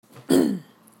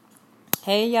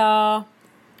Hey y'all.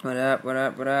 What up, what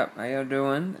up, what up? How y'all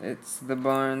doing? It's the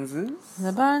Barneses.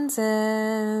 The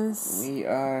Barneses. We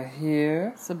are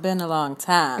here. It's been a long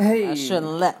time. Hey. I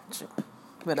shouldn't let you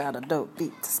without a dope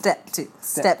beat. Step two,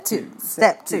 step two,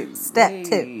 step two, step two.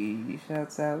 Hey.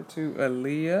 Shouts out to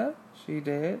Aaliyah. She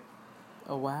did.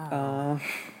 Oh, wow.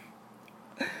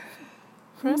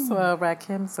 First of all,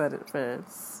 Rakim said it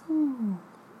first.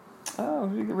 Oh,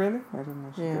 really? I didn't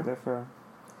know she Yeah. did that for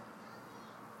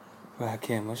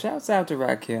Rakim. Well, shouts out to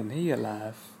Rakim. He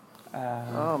alive.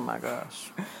 Oh, my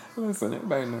gosh. Listen,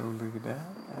 everybody knows Aaliyah died.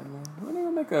 When they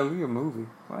gonna make a Aaliyah movie?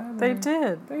 They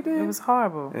did. They did. It was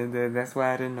horrible. And that's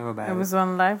why I didn't know about it. It was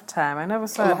on Lifetime. I never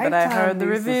saw it, but I Lifetime heard the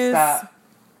needs to reviews. stop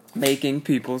making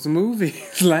people's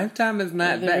movies. Lifetime is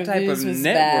not The that type of reviews was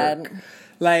network. bad.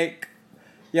 Like,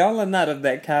 y'all are not of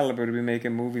that caliber to be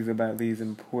making movies about these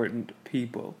important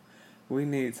people.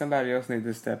 Somebody else needs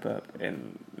to step up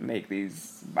and make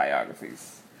these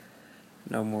biographies.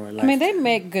 No more Lifetime. I mean, they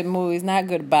make good movies, not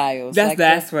good bios.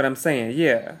 That's what I'm saying,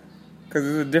 yeah. Because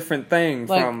it's a different thing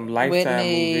like from Lifetime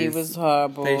Whitney movies. was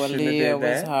horrible. They shouldn't have Aaliyah did was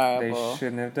that. horrible. They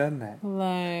shouldn't have done that.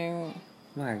 Like,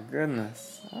 My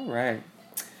goodness. All right.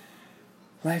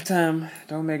 Lifetime,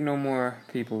 don't make no more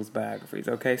people's biographies,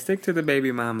 okay? Stick to the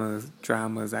baby mama's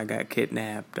dramas. I got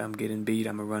kidnapped. I'm getting beat.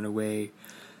 I'm a runaway.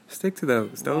 Stick to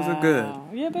those. Those are good.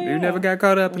 Yeah, they You are. never got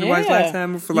caught up in the White Yeah.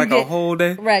 Lifetime for You like a get- whole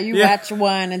day? Right, you Yeah. watch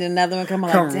one and then another one come on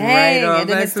Come like, right dang, on and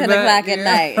then back it's to 10 back. o'clock at Yeah.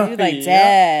 night. And you're like, Yeah.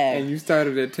 dang. And you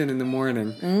started at 10 in the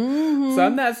morning. Mm-hmm. So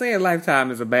I'm not saying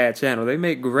Lifetime is a bad channel. They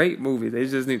make great movies. They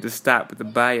just need to stop with the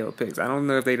biopics. I don't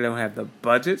know if they don't have the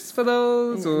budgets for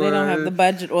those, or They don't have the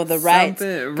budget or the rights.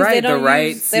 something. 'Cause Right, they don't the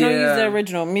rights, They don't use yeah. the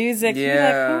original music.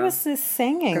 Yeah. You're like, who is this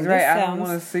singing? Because This I don't sounds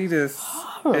want to see this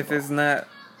horrible. if it's not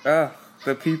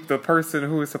the person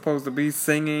who is supposed to be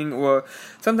singing, or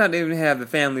sometimes they even have the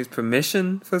family's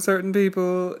permission for certain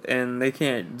people, and they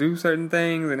can't do certain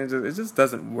things, and it just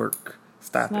doesn't work.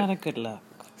 Stop It's not it. a good look.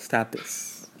 Stop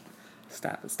this.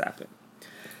 Stop it.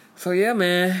 So yeah,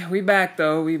 man, we back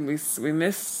though. We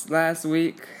missed last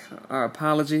week. Our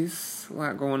apologies. A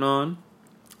lot going on.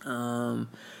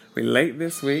 We late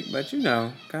this week, but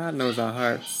God knows our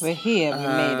hearts. We're here. We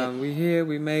made it. We here.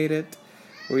 We made it.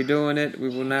 We doing it. We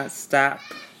will not stop.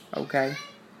 Okay.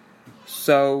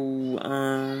 So,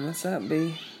 what's up,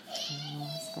 B?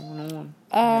 What's going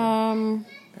on?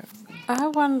 I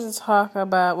wanted to talk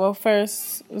about, well,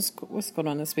 first, what's going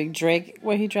on this week? Drake,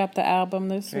 he dropped the album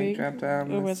this Drake week? dropped the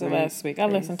album Or this was it week. last week? I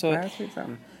listened to it. Last week,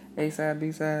 something. A-side,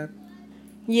 B-side.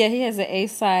 Yeah, he has an A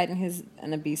side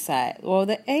and a B side. Well,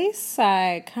 the A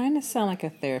side kind of sound like a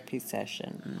therapy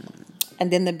session,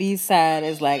 and then the B side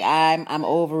is like I'm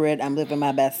over it. I'm living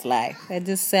my best life. It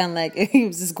just sound like he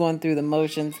was just going through the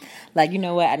motions. Like, you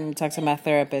know what? I need to talk to my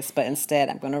therapist, but instead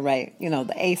I'm going to write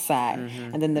the A side,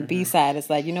 and then the B side is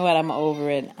like, you know what? I'm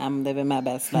over it. I'm living my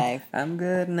best life. I'm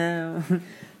good now.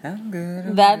 I'm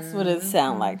good. That's what it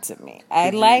sound like to me.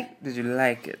 Did you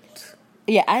like it?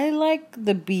 Yeah, I like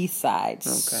the B side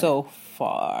so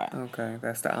far. Okay,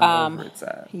 that's the I'm over it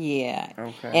side. Yeah.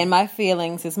 Okay. And My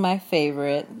Feelings is my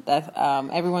favorite. That's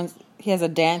he has a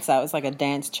dance out. It's like a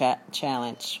dance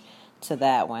challenge to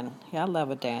that one. Yeah, I love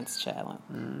a dance challenge.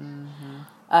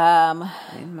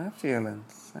 Mm-hmm. In My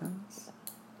Feelings. Sounds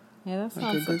Yeah, that like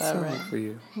sounds a good about song right. for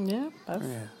you. Yeah,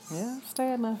 yeah,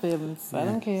 stay in my feelings. I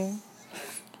don't care.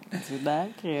 Do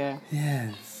not care.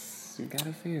 Yes. You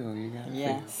gotta feel.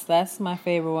 Yes, that's my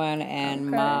favorite one. And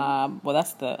Okay. Mob. Well,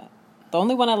 that's the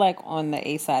only one I like on the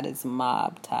A side is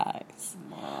Mob Ties.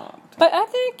 But I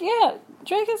think,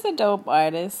 Drake is a dope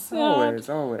artist.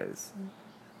 Always.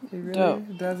 He really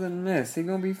Dope. doesn't miss. He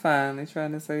gonna be fine. They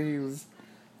trying to say he was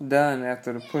done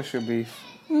after the Pusha beef.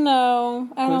 No,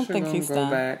 I don't Pusha think gonna he's go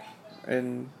done. back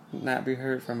and not be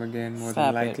heard from again, more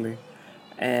Stop than it. likely.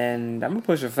 And I'm a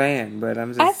Pusha fan, but I'm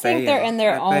just I saying. think they're in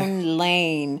their I think- own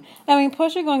lane. I mean,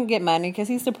 Pusha gonna get money because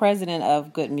he's the president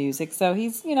of good music, so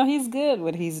he's good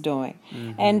what he's doing.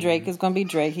 And Drake is gonna be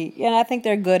Drake. I think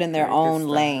they're good in their Drake own is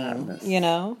the lane.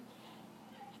 hottest.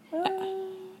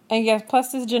 And yes,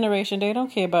 plus this generation, they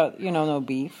don't care about no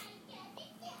beef.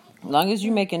 As long as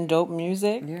you making dope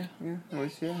music. Yeah,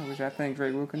 which I think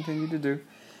Drake will continue to do.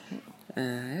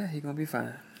 He gonna be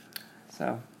fine.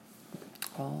 So,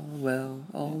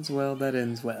 all's well that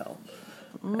ends well,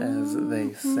 as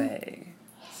they say.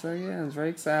 So yeah,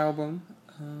 Drake's album.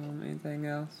 Anything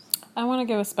else? I want to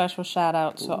give a special shout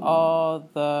out to all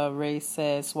the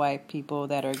racist white people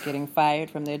that are getting fired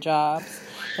from their jobs,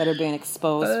 that are being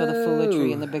exposed for the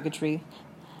foolery and the bigotry.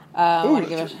 I want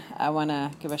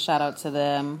to give a shout out to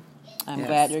them. I'm Yes,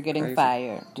 glad you're getting crazy.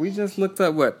 fired. We just looked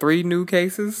up 3 new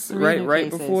cases right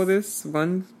cases. before this.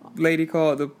 One lady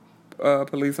called the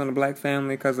police on a black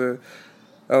family because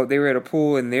they were at a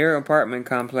pool in their apartment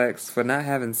complex for not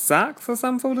having socks or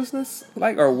some foolishness,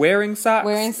 or wearing socks.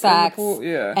 Wearing socks. In the pool.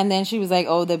 Yeah. And then she was like,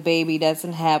 "Oh, the baby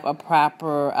doesn't have a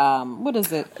proper what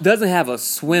is it? Doesn't have a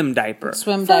swim diaper.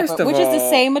 Swim First diaper, of which is the all,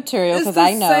 same material it's because the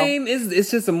I know same.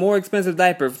 It's just a more expensive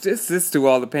diaper. This to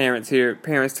all the parents here,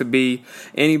 parents to be,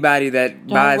 anybody that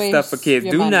buys stuff for kids.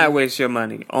 Do not waste your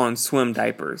money on swim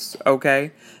diapers.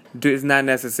 Okay, it's not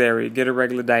necessary. Get a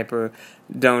regular diaper.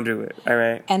 Don't do it. All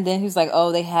right. And then he was like,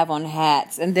 "Oh, they have on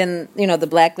hats." And then the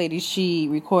black lady, she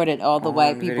recorded all the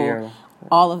white people. Video.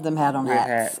 All of them had on With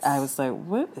hats. hats. I was like,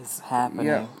 "What is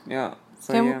happening?" Yeah.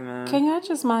 So man. Can y'all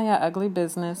just mind your ugly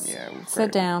business? Yeah, it was Sit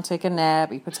crazy. down, take a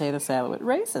nap, eat potato salad with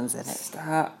raisins in it.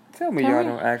 Stop. Tell me Can y'all we?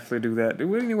 don't actually do that.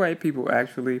 Do any white people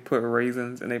actually put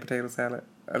raisins in their potato salad?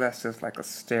 Or that's just like a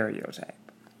stereotype.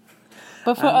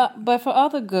 But for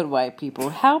other good white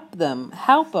people, help them.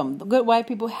 The good white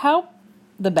people help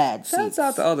the bad seeds. Shouts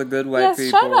out to all the good white Yes,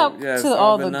 people. shout out Yes, to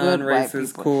all the good white non-racist,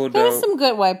 people. cool, There's dope some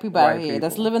good white people out white here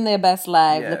that's people. living their best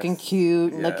life, Yes. looking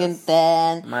cute, Yes. looking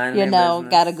thin, Minding their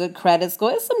business. got a good credit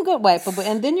score. It's some good white people.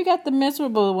 And then you got the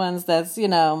miserable ones that's,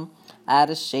 out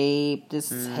of shape,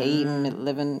 just hating,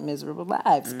 living miserable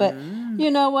lives. But you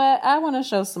know what? I want to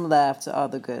show some love to all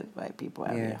the good white people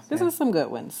out here. This is some good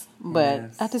ones.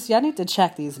 But y'all need to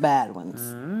check these bad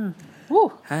ones.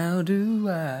 Woo. How do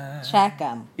I Check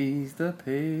them. ease the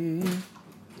pain?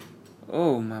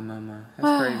 Oh my.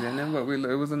 That's crazy. And then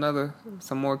it was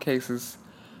some more cases.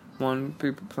 Some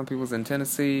people was in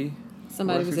Tennessee.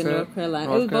 Somebody What was she in said? North Carolina.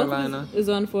 North Carolina. It was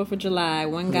on 4th of July.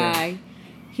 One guy,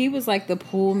 he was like the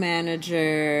pool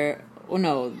manager. Oh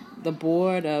no, the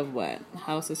board of what?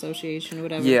 House Association or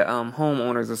whatever. Yeah,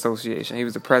 Homeowners Association. He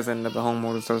was the president of the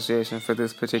Homeowners Association for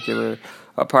this particular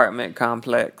apartment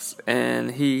complex.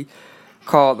 And he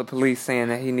called the police saying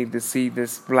that he needed to see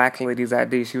this black lady's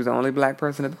ID. She was the only black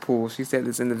person at the pool. She said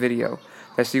this in the video,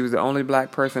 that she was the only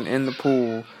black person in the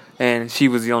pool, and she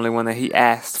was the only one that he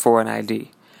asked for an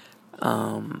ID.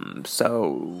 And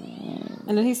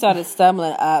then he started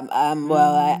stumbling.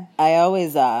 Well, I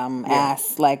always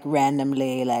ask like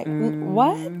randomly, like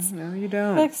what? No, you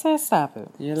don't. Like, sir, stop it.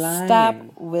 You're lying. Stop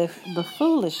with the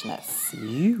foolishness.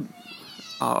 You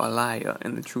are a liar,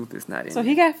 and the truth is not in So you.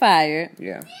 he got fired.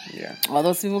 Yeah. All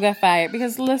those people got fired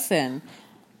because listen,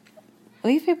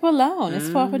 leave people alone. It's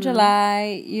 4th of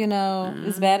July.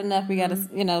 It's bad enough we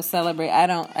gotta celebrate.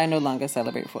 I no longer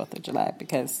celebrate 4th of July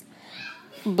because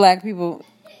black people,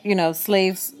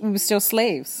 slaves. We were still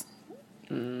slaves.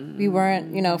 We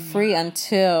weren't free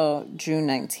until June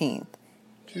 19th,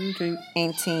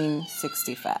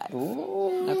 1865.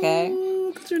 Oh, Okay.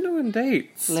 Look at you doing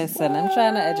dates. Listen, I'm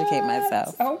trying to educate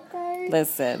myself. Okay.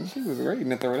 Listen. She was ready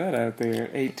to throw that out there.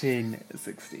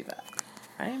 1865.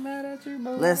 I ain't mad at you,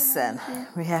 bro. Listen,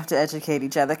 we have to educate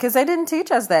each other because they didn't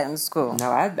teach us that in school. No,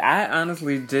 I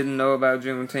honestly didn't know about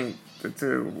Juneteenth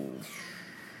until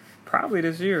probably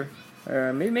this year.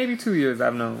 Maybe 2 years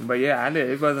I've known. But yeah, I did.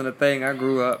 It wasn't a thing I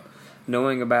grew up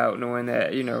knowing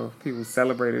that, people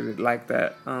celebrated it like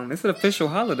that. It's an official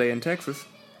holiday in Texas.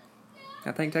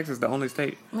 I think Texas is the only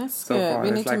state. That's so good. far We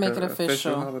that's need to like make a it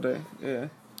official. holiday. Yeah.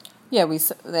 Yeah,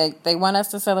 they want us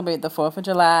to celebrate the 4th of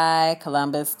July,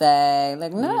 Columbus Day.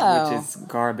 Like, no. Which is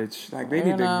garbage. Like we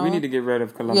need to get rid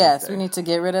of Columbus Yes, Day. we need to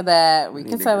get rid of that. We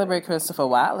can need to celebrate Christopher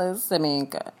Wallace. I mean,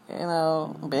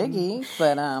 Biggie,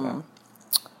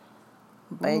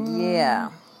 but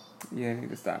yeah. Yeah, need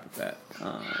to stop at that.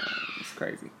 It's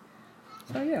crazy.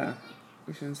 So yeah,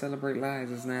 we shouldn't celebrate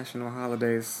lies as national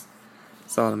holidays.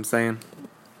 That's all I'm saying.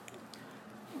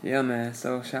 Yeah, man.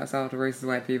 So shouts out to racist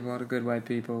white people, all the good white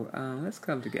people. Let's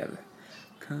come together.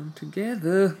 Come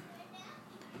together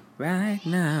right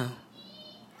now.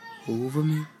 Over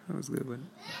me. That was good, wasn't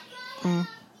it?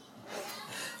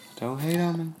 Don't hate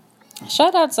on me.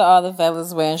 Shout out to all the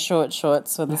fellas wearing short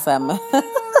shorts for the summer.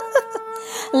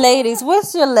 Ladies,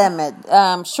 what's your limit?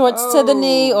 Shorts to the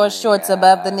knee or shorts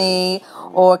above the knee?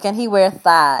 Or can he wear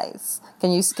thighs?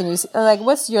 Can you like,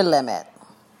 what's your limit?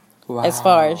 Wow. As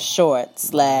far as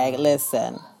shorts, like,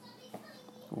 listen.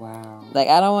 Wow. Like,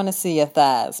 I don't want to see your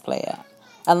thighs, player.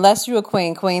 Unless you're a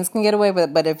queen. Queens can get away with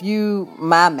it. But if you,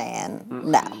 my man,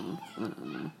 no.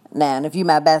 Now, and if you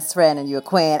my best friend and you're a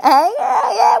queen, hey,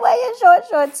 yeah, wear your short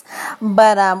shorts.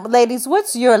 But, ladies,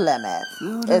 what's your limit?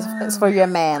 It's for your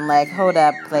man. Like, hold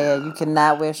up, player. You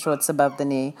cannot wear shorts above the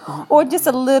knee. Or just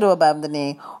a little above the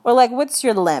knee. Or, like, what's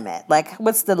your limit? Like,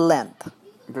 what's the length?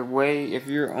 The way, if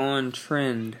you're on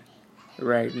trend,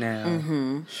 right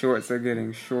now. Shorts are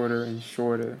getting shorter and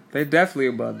shorter. They're definitely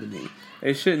above the knee.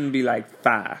 They shouldn't be like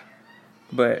thigh.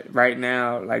 But right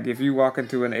now, like if you walk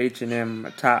into an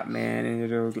H&M top, man,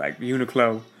 and it was like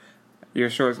Uniqlo, your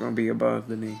shorts gonna be above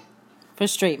the knee. For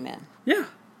straight men. Yeah,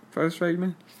 for a straight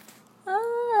man.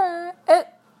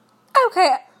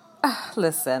 Okay,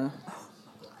 listen.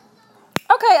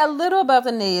 Okay, a little above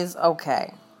the knee is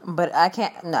okay. But I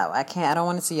can't, no, I can't. I don't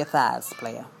want to see your thighs,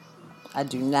 player. I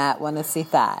do not want to see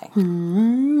thigh.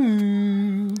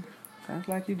 Sounds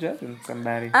like you judging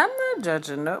somebody. I'm not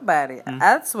judging nobody.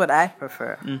 That's what I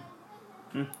prefer.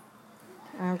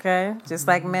 Okay? Just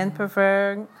like men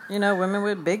prefer, women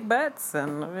with big butts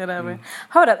and whatever.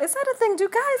 Hold up. Is that a thing? Do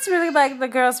guys really like the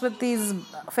girls with these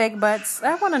fake butts?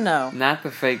 I want to know. Not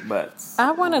the fake butts.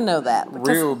 I want to know that.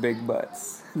 Real big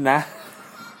butts. Not...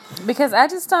 Because I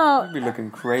just don't... You'd be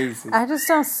looking crazy. I just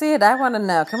don't see it. I want to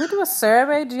know. Can we do a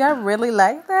survey? Do y'all really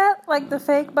like that? Like the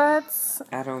fake butts?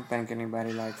 I don't think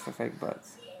anybody likes the fake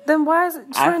butts. Then why is it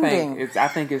trending? I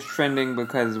think it's trending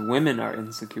because women are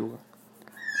insecure.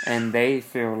 And they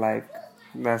feel like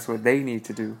that's what they need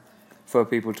to do for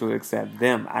people to accept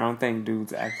them. I don't think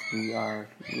dudes actually are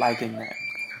liking that.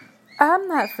 I'm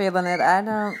not feeling it. I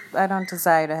don't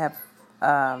desire to have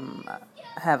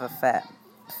a fat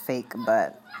fake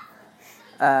butt.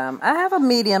 I have a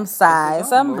medium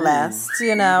size. I'm blessed.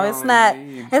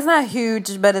 It's not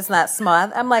huge, but it's not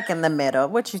small. I'm like in the middle.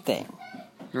 What you think?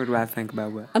 What do I think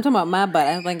about what? I'm talking about my butt.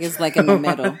 I think it's like in the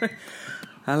middle.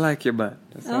 I like your butt.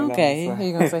 Okay, you're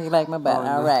going to say you like my butt.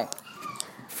 All right.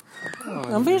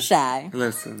 Don't be shy.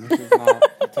 Listen, this is not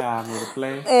the time to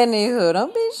play. Anywho,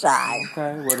 don't be shy.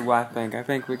 Okay, what do I think? I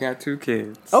think we got 2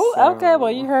 kids. Oh, okay. Well,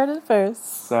 you heard it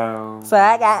first. So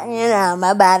I got,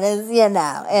 my body's,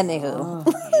 Anywho.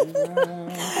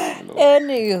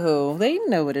 Anywho, they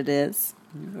know what it is.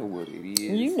 You know what it is.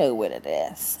 You know what it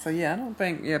is. So yeah, I don't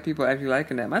think people actually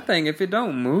liking that. My thing, if it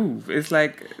don't move, it's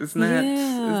like it's not.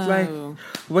 Yeah. It's like,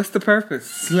 what's the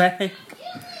purpose? Like,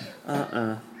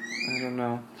 I don't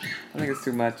know. I think it's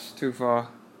too much, too far.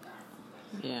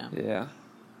 Yeah. Yeah.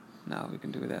 No, we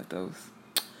can do without those.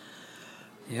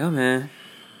 Yeah, man.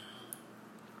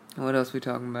 What else we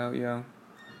talking about, yo?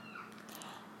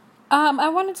 I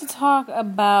wanted to talk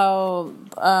about,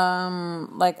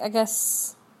 I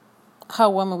guess, how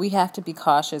women, we have to be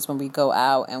cautious when we go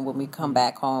out and when we come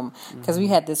back home. Because we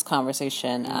had this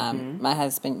conversation, my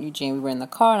husband, Eugene, we were in the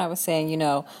car, and I was saying,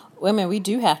 women, we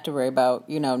do have to worry about,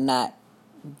 not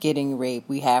getting raped.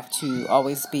 We have to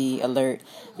always be alert.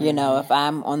 If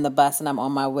I'm on the bus and I'm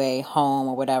on my way home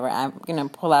or whatever, I'm going to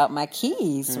pull out my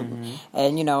keys and,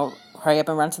 hurry up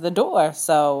and run to the door.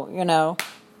 So,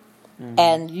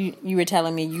 and you were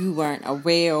telling me you weren't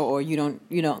aware or you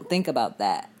don't think about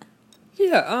that.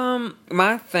 Yeah,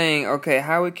 my thing,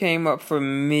 how it came up for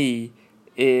me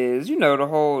is, the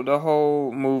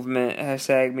whole movement,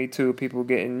 #MeToo, people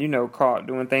getting, caught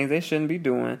doing things they shouldn't be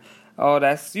doing. Oh,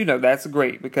 that's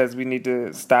great because we need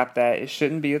to stop that. It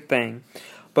shouldn't be a thing.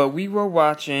 But we were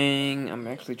watching, I'm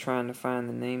actually trying to find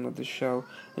the name of the show,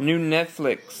 a new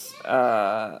Netflix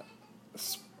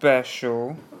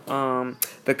special,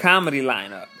 The Comedy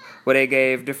Lineup, where they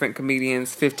gave different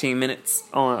comedians 15 minutes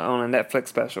on a Netflix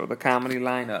special, The Comedy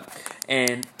Lineup.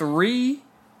 And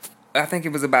I think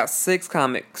it was about 6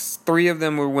 comics. 3 of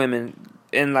them were women,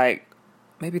 and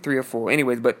maybe 3 or 4.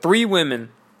 Anyways, but 3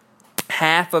 women.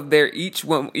 Half of each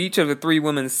of the 3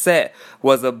 women's set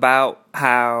was about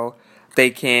how they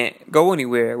can't go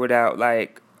anywhere without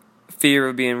fear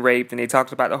of being raped, and they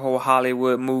talked about the whole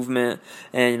Hollywood movement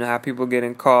and how people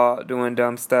getting caught doing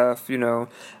dumb stuff, and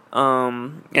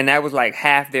that was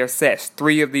half their sets.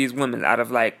 3 of these women out of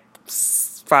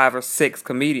 5 or 6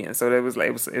 comedians. So it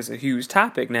was a huge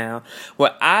topic now.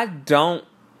 What I don't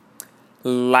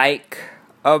like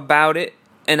about it,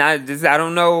 and I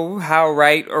don't know how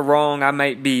right or wrong I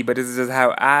might be, but this is just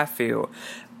how I feel.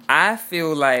 I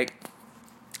feel like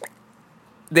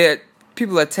that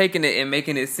people are taking it and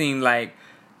making it seem like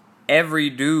every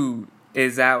dude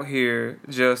is out here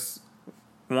just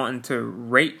wanting to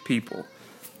rape people.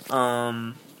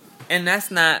 And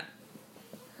that's not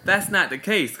the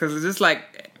case, because it's just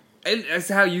it's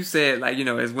how you said,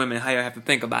 as women, how you have to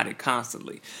think about it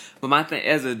constantly. But my thing,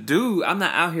 as a dude, I'm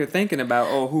not out here thinking about,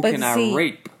 who can I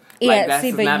rape? That's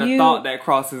not a thought that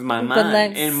crosses my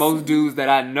mind. And most dudes that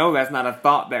I know, that's not a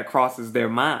thought that crosses their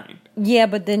mind. Yeah,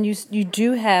 but then you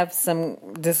do have some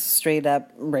just straight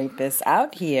up rapists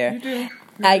out here. You do.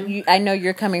 I know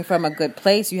you're coming from a good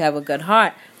place. You have a good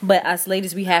heart, but us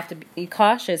ladies, we have to be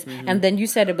cautious. And then you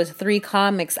said it was 3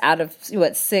 comics out of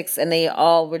 6, and they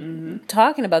all were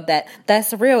talking about that.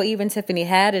 That's real. Even Tiffany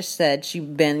Haddish said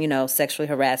she'd been, sexually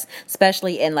harassed,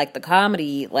 especially in like the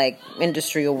comedy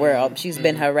industry or world. She's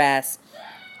been harassed.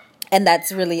 And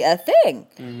that's really a thing.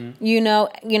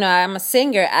 I'm a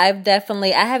singer. I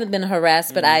haven't been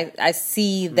harassed, but I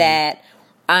see that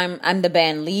I'm the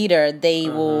band leader. They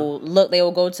will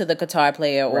go to the guitar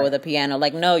player or the piano.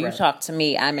 Like, no, you talk to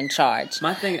me. I'm in charge.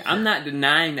 My thing, I'm not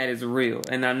denying that it's real,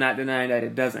 and I'm not denying that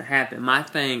it doesn't happen. My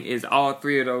thing is all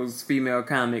 3 of those female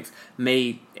comics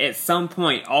made, at some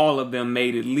point, all of them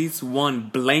made at least one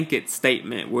blanket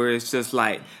statement where it's just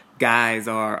like, guys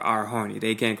are horny.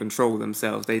 They can't control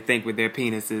themselves. They think with their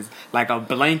penises, like a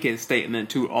blanket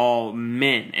statement to all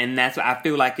men. And that's what I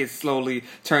feel like it's slowly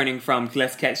turning from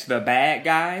let's catch the bad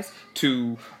guys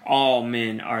to all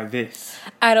men are this.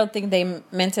 I don't think they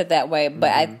meant it that way,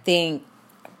 but I think,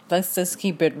 let's just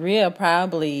keep it real,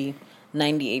 probably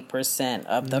 98%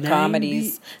 of the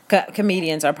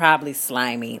comedians are probably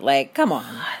slimy. Like, come on.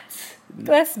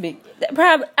 Let's be.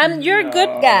 You're a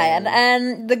good guy,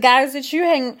 and the guys that you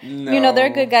hang, they're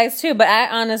good guys too. But I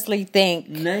honestly think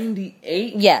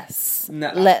 98. Yes. No.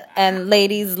 And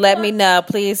ladies, let me know.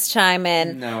 Please chime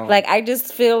in. No. Like, I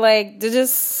just feel like they're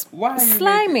just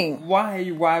slimy.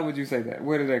 Why would you say that?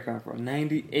 Where did that come from?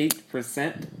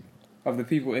 98% of the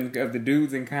people of the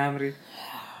dudes in comedy.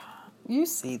 You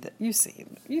see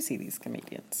these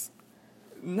comedians.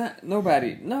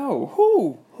 Nobody. No.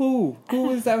 Who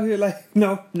is out here like,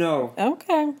 no.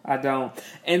 Okay. I don't.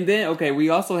 And then, we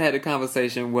also had a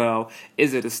conversation, well,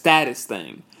 is it a status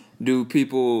thing? Do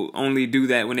people only do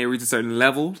that when they reach a certain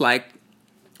level? Like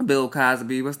Bill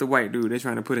Cosby, what's the white dude they're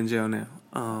trying to put in jail now?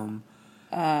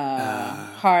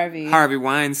 Harvey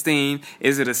Weinstein.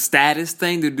 Is it a status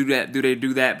thing to do that? Do they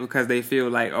do that because they feel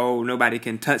like, oh, nobody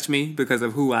can touch me because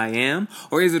of who I am?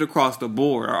 Or is it across the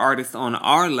board? Are artists on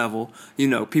our level,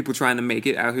 people trying to make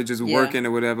it out here just working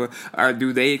or whatever, or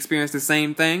do they experience the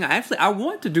same thing? I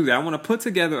want to do that. I want to put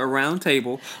together a round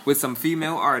table with some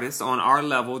female artists on our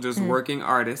level, just working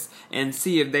artists, and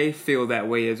see if they feel that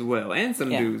way as well, and some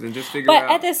dudes, and just figure out.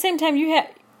 But at the same time,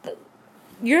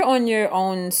 you're on your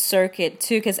own circuit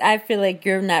too, because I feel like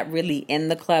you're not really in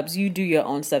the clubs. You do your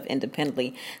own stuff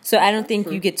independently. So I don't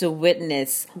think you get to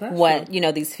witness what,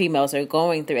 these females are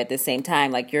going through at the same time.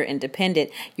 Like, you're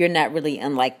independent. You're not really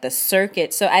in the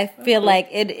circuit. So I feel like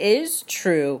it is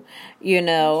true, and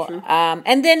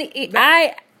then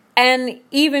and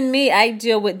even me, I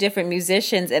deal with different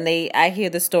musicians, and I hear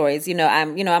the stories.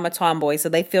 I'm a tomboy, so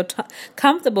they feel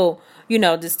comfortable,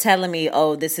 just telling me,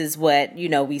 oh, this is what,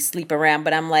 we sleep around.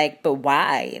 But I'm like, but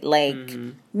why? Like,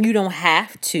 you don't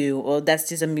have to, or that's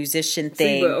just a musician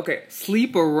thing.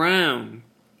 Sleep around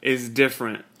is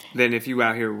different than if you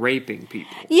out here raping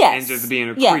people. Yes. And just being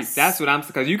a creep. That's what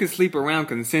because you can sleep around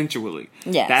consensually.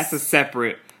 Yes. That's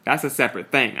a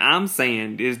separate thing. I'm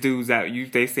saying there's dudes out.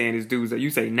 They saying there's dudes that you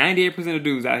say 98% of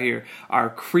dudes out here are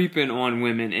creeping on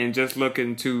women and just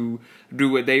looking to do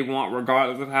what they want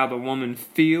regardless of how the woman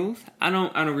feels. I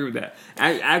don't agree with that.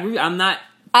 I agree. I'm not.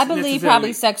 I believe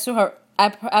probably sexual.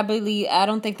 I believe. I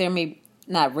don't think they're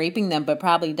not raping them, but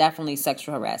probably definitely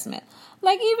sexual harassment.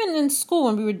 Like, even in school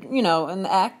when we were, in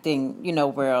the acting,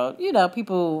 world,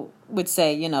 people would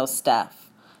say,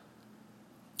 stuff.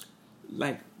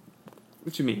 Like.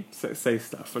 What you mean? Say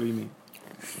stuff. What do you mean?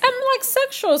 I'm like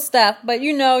sexual stuff, but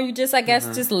you just, I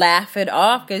guess, just laugh it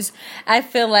off, because I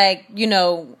feel like,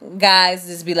 guys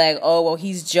just be like, oh, well,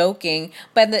 he's joking.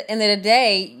 But at the end of the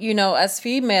day, us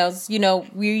females,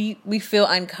 we feel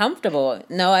uncomfortable.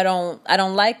 No, I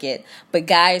don't like it. But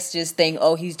guys just think,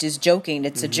 oh, he's just joking.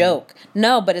 It's a joke.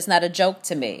 No, but it's not a joke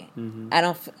to me.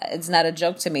 It's not a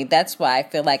joke to me. That's why I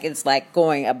feel like it's like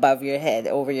going above your head,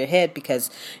 over your head, because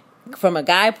from a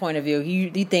guy point of view,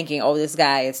 you thinking, oh, this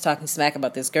guy is talking smack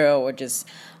about this girl, or just,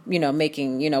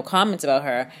 making, comments about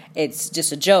her. It's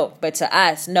just a joke. But to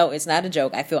us, no, it's not a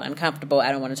joke. I feel uncomfortable.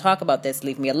 I don't want to talk about this.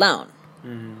 Leave me alone.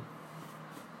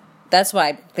 That's why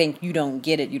I think you don't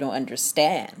get it. You don't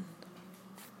understand.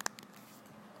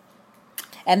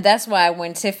 And that's why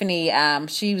when Tiffany,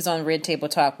 she was on Red Table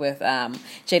Talk with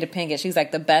Jada Pinkett, she's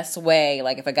like, the best way,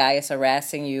 like if a guy is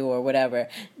harassing you or whatever,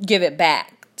 give it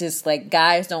back. Just like,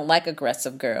 guys don't like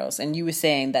aggressive girls, and you were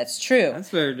saying that's true. That's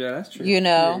very that's true. You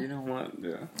don't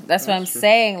want. That's what I'm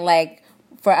saying. Like,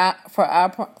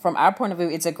 from our point of view,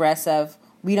 it's aggressive.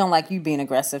 We don't like you being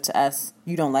aggressive to us.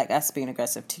 You don't like us being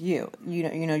aggressive to you.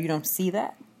 You don't see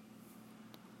that.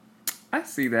 I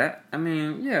see that. I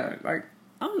mean, yeah, like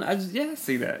I don't know. I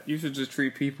see that. You should just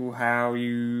treat people how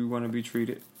you want to be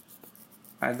treated.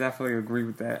 I definitely agree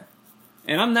with that.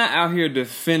 And I'm not out here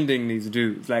defending these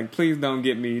dudes. Like, please don't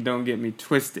get me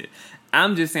twisted.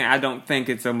 I'm just saying I don't think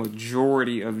it's a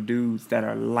majority of dudes that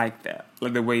are like that,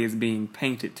 like the way it's being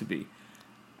painted to be.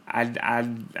 I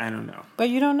don't know. But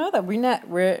you don't know that.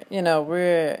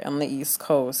 We're on the East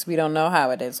Coast. We don't know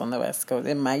how it is on the West Coast.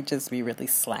 It might just be really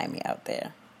slimy out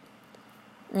there.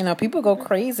 You know, people go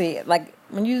crazy. Like,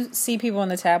 when you see people in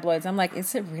the tabloids, I'm like,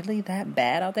 is it really that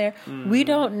bad out there? Mm-hmm. We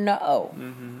don't know.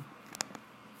 Mm-hmm.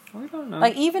 We don't know.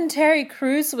 Like, even Terry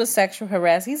Crews was sexual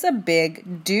harassed. He's a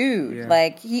big dude. Yeah.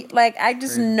 I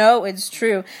just know it's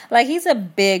true. Like, he's a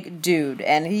big dude,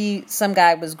 and some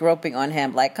guy was groping on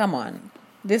him. Like, come on.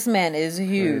 This man is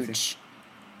huge.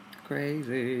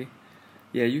 Crazy.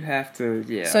 Yeah, you have to,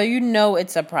 yeah. So you know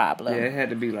it's a problem. Yeah, it had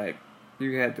to be like,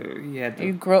 he had to.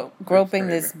 You groping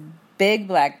this big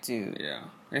black dude. Yeah.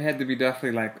 It had to be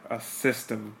definitely like a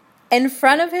system. In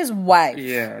front of his wife.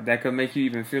 Yeah, that could make you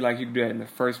even feel like you do that in the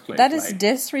first place. That is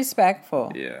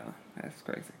disrespectful. Yeah, that's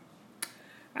crazy.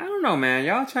 I don't know, man.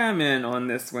 Y'all chime in on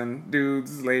this one.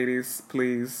 Dudes, ladies,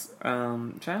 please.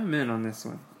 Chime in on this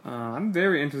one. I'm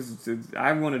very interested.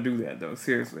 I want to do that, though.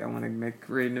 Seriously, I want to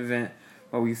create an event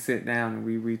where we sit down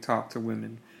and we talk to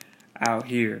women out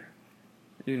here.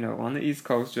 You know, on the East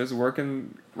Coast, just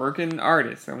working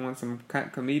artists. I want some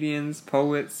comedians,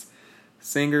 poets,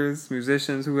 singers,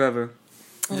 musicians, whoever.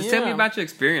 Just tell me about your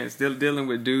experience dealing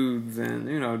with dudes, and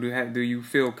you know, do you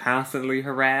feel constantly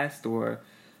harassed or?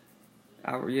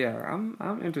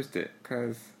 I'm interested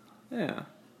because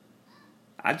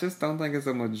I just don't think it's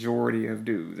a majority of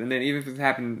dudes. And then even if it's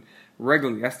happening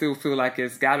regularly, I still feel like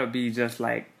it's gotta be just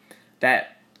like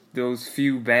that. Those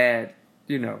few bad,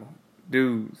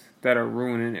 dudes that are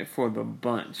ruining it for the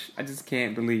bunch. I just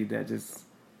can't believe that just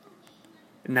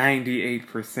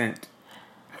 98%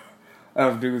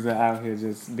 of dudes are out here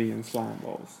just being slime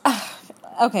balls.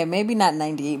 Okay, maybe not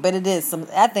 98, but it is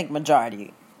I think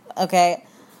majority. Okay,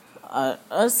 slime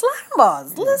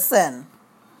balls. Listen.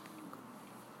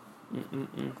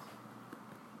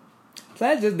 So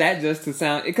that just to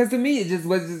sound, because to me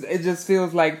it just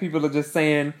feels like people are just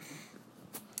saying,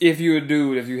 if you're a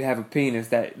dude, if you have a penis,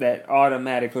 that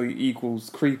automatically equals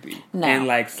creepy and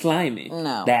like slimy.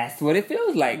 No, that's what it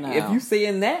feels like. No. If you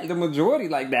saying that, the majority,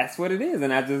 like, that's what it is,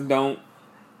 and I don't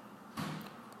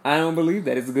believe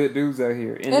that. It's good dudes out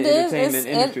here in the entertainment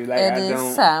industry. Like, it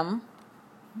is some,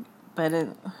 but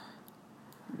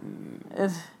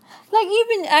it's like,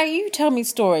 even you tell me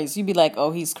stories, you'd be like,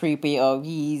 oh, he's creepy, oh,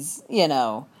 he's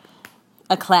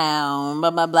a clown, blah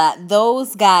blah blah.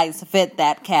 Those guys fit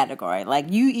that category. Like,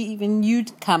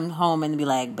 you'd come home and be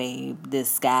like, babe,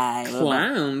 this guy,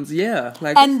 clowns, blah, blah. Yeah,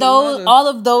 like, and all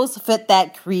of those fit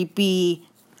that creepy,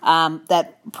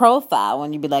 that profile.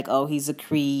 When you'd be like, oh, he's a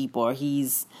creep, or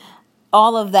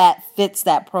all of that fits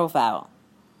that profile.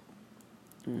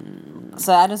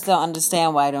 So I just don't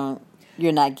understand why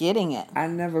you're not getting it. I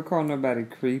never call nobody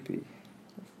creepy.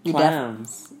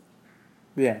 Clowns,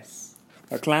 yes.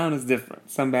 A clown is different.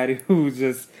 Somebody who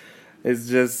is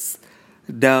just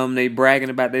dumb. They bragging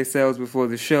about themselves before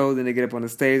the show. Then they get up on the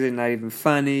stage. They're not even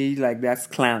funny. Like, that's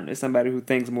clownish. Somebody who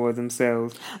thinks more of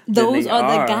themselves. Those are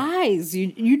the guys.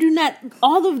 You do not.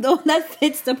 All of those that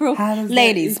fits the profile.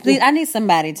 Ladies, please. I need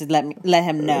somebody to let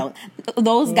him know.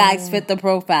 Those guys fit the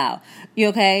profile. You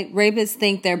okay? Rapists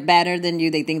think they're better than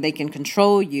you. They think they can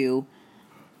control you.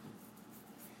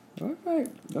 Okay.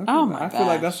 Oh my gosh. I feel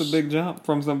like that's a big jump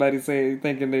from somebody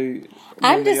thinking they.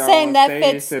 I'm just saying that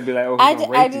fits. Be like, oh,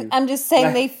 I'm just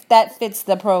saying that fits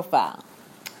the profile.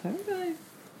 Okay.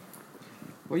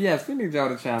 Well, yes, we need y'all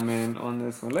to chime in on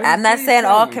this one. I'm not saying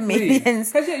all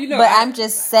comedians, but I'm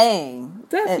just saying.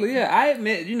 Definitely, yeah. I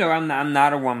admit, I'm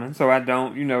not a woman, so I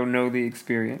don't, know the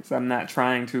experience. I'm not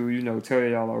trying to, tell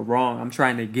y'all are wrong. I'm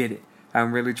trying to get it.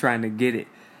 I'm really trying to get it.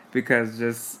 Because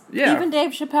even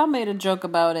Dave Chappelle made a joke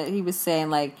about it. He was saying,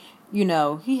 like,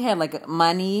 he had like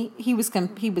money. He was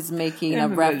making a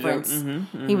reference.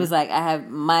 He was like, I have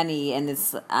money, and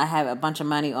I have a bunch of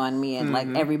money on me, and like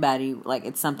everybody, like,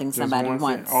 it's something somebody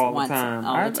wants all the time.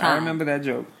 I remember that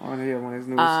joke on one of his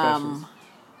newest specials.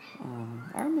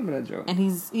 I remember that joke. And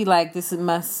he like, this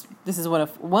is what a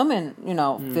woman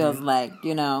feels like.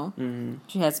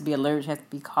 She has to be alert. She has to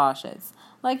be cautious.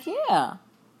 Like, yeah.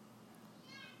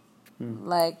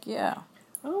 Like, yeah.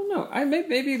 I don't know.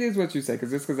 Maybe it is what you say,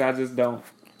 because I just don't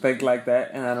think like that,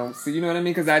 and I don't see, you know what I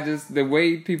mean? Because the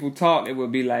way people talk, it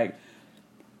would be like,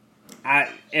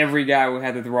 every guy would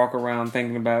have to walk around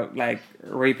thinking about, like,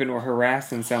 raping or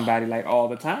harassing somebody, like, all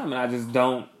the time, and I just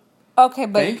don't Okay,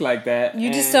 but think like that.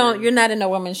 you just don't. You're not in a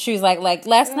woman's shoes. Like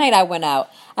last night, I went out.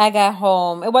 I got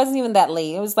home. It wasn't even that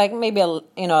late. It was like maybe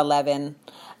 11.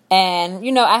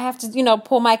 And, I have to,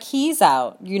 pull my keys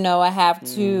out. I have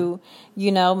to,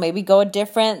 maybe go a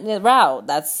different route.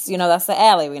 That's the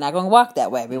alley. We're not going to walk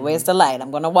that way. Where's the light?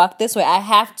 I'm going to walk this way. I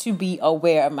have to be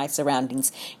aware of my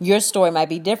surroundings. Your story might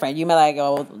be different. You may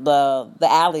the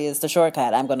alley is the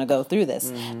shortcut. I'm going to go through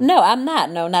this. No, I'm not.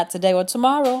 No, not today or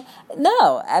tomorrow.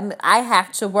 No, I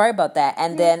have to worry about that.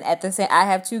 And then at the same, I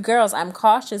have 2 girls. I'm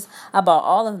cautious about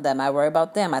all of them. I worry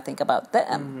about them. I think about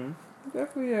them.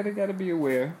 Definitely, yeah, they got to be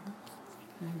aware.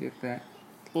 I get that.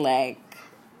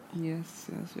 Yes.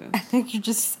 I think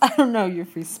I don't know, you're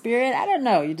free spirit. I don't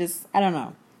know. I don't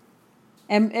know.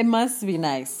 And it must be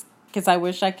nice because I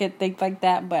wish I could think like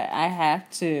that, but I have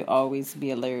to always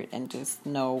be alert and just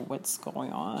know what's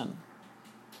going on.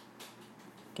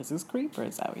 Because there's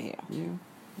creepers out here. Yeah.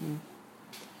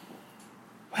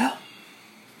 Well.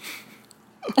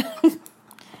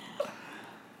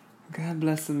 God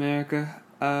bless America.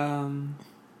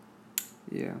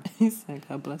 Yeah. He said,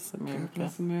 God bless America. God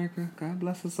bless America. God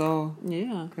bless us all.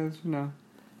 Yeah. Because, so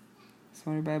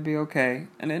everybody be okay.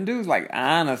 And then dudes,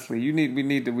 honestly, we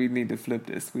need to flip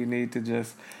this. We need to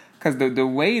just, because the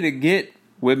way to get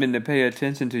women to pay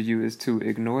attention to you is to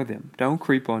ignore them. Don't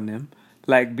creep on them.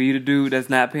 Be the dude that's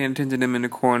not paying attention to them in the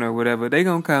corner or whatever. They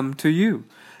gonna come to you.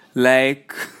 Don't.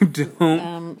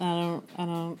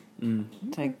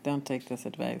 Don't take this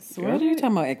advice. What are you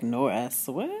talking about? Ignore us?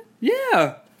 What?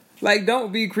 Yeah.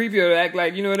 Don't be creepy or act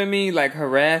like, you know what I mean?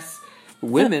 Harass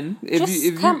women.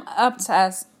 If come up to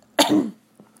us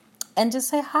and just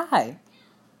say hi.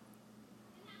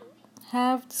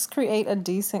 Just create a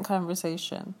decent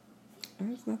conversation.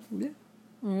 There's nothing,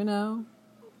 yeah.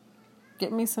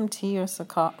 Get me some tea or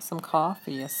some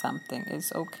coffee or something.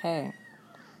 It's okay.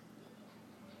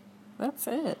 That's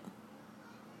it.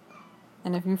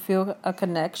 And if you feel a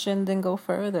connection, then go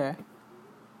further.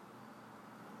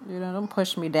 Don't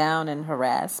push me down and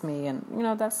harass me. And,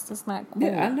 that's just not cool.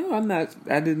 Yeah, I know.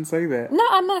 I didn't say that. No,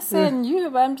 I'm not saying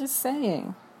you, but I'm just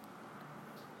saying.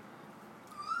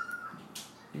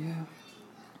 Yeah.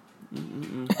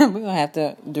 We're going to have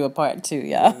to do a part 2,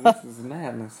 y'all. This is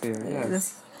madness here,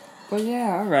 yes. But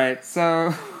yeah, all right.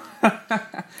 So,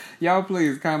 y'all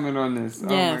please comment on this.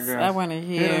 Yes, oh my gosh. I want to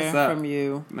hear from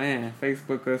you. Man,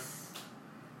 Facebook us.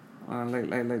 Late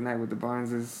night with the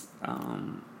Barneses.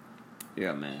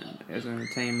 Yeah, man. Ezra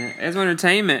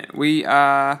Entertainment. We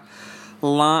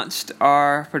launched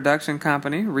our production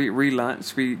company.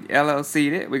 Relaunched. We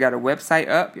LLC'd it. We got a website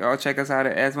up. Y'all check us out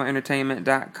at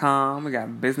EzraEntertainment.com. We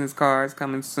got business cards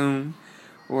coming soon.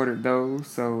 Ordered those.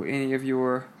 So any of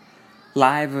your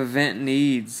live event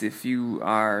needs, if you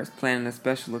are planning a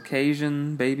special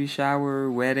occasion, baby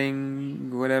shower,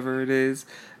 wedding, whatever it is,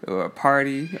 or a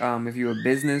party, if you're a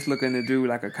business looking to do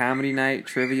a comedy night,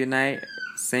 trivia night,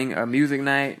 sing a music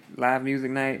night, live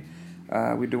music night,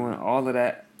 we're doing all of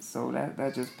that. So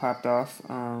that just popped off.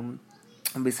 I'll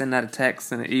be sending out a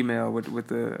text and an email with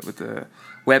the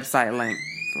website link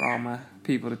for all my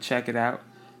people to check it out,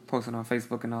 posting on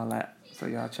Facebook and all that. So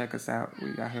y'all check us out.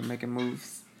 We out here making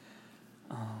moves.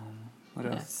 What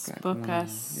else? Yes, book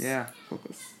us. Yeah, book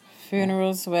us.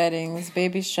 Funerals, weddings,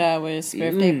 baby showers,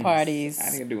 birthday parties.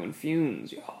 Out here doing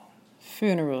funes, y'all.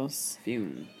 Funerals.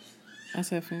 Funes. I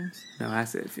said fumes. No, I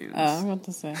said fumes. Oh, I'm about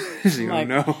to say. She don't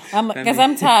know. Because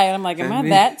I'm tired. I'm am I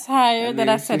that tired that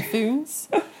I said fumes?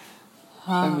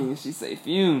 She say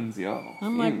fumes, y'all.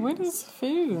 I'm fumes. What is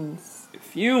fumes?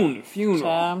 Funeral.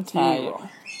 I'm tired.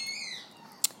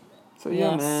 So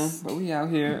yeah, man. But we out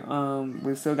here.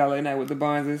 We still got Late Night with the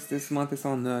Barneses. This month is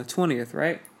on the 20th,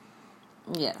 right?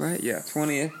 Yes. Right? Yeah,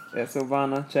 20th at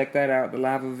Silvana. Check that out. The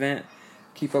live event.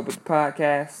 Keep up with the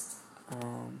podcast.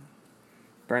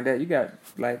 Bernadette, you got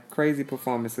crazy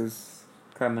performances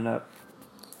coming up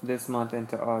this month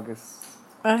into August.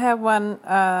 I have one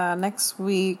next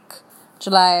week,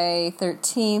 July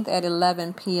 13th at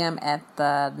 11 p.m. at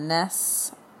the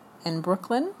Ness in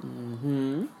Brooklyn.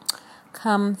 Mm-hmm.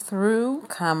 Come through,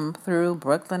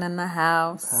 Brooklyn in the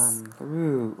house. Come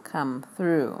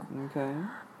through. Okay.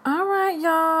 All right,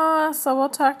 y'all. So we'll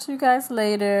talk to you guys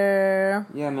later.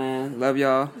 Yeah, man. Love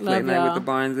y'all. Late Night with the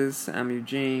Barneses. I'm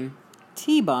Eugene.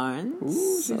 T. Barnes.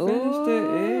 Ooh, she finished it.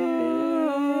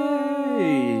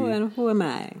 Hey. And who am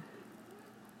I?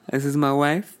 This is my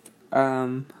wife.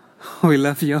 We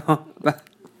love y'all. Bye.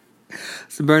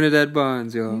 It's Bernadette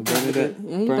Barnes, y'all.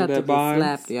 Bernadette Barnes.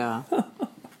 Slapped, y'all.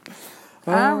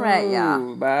 All right,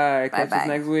 y'all. Bye. Catch us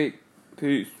next week.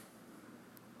 Peace.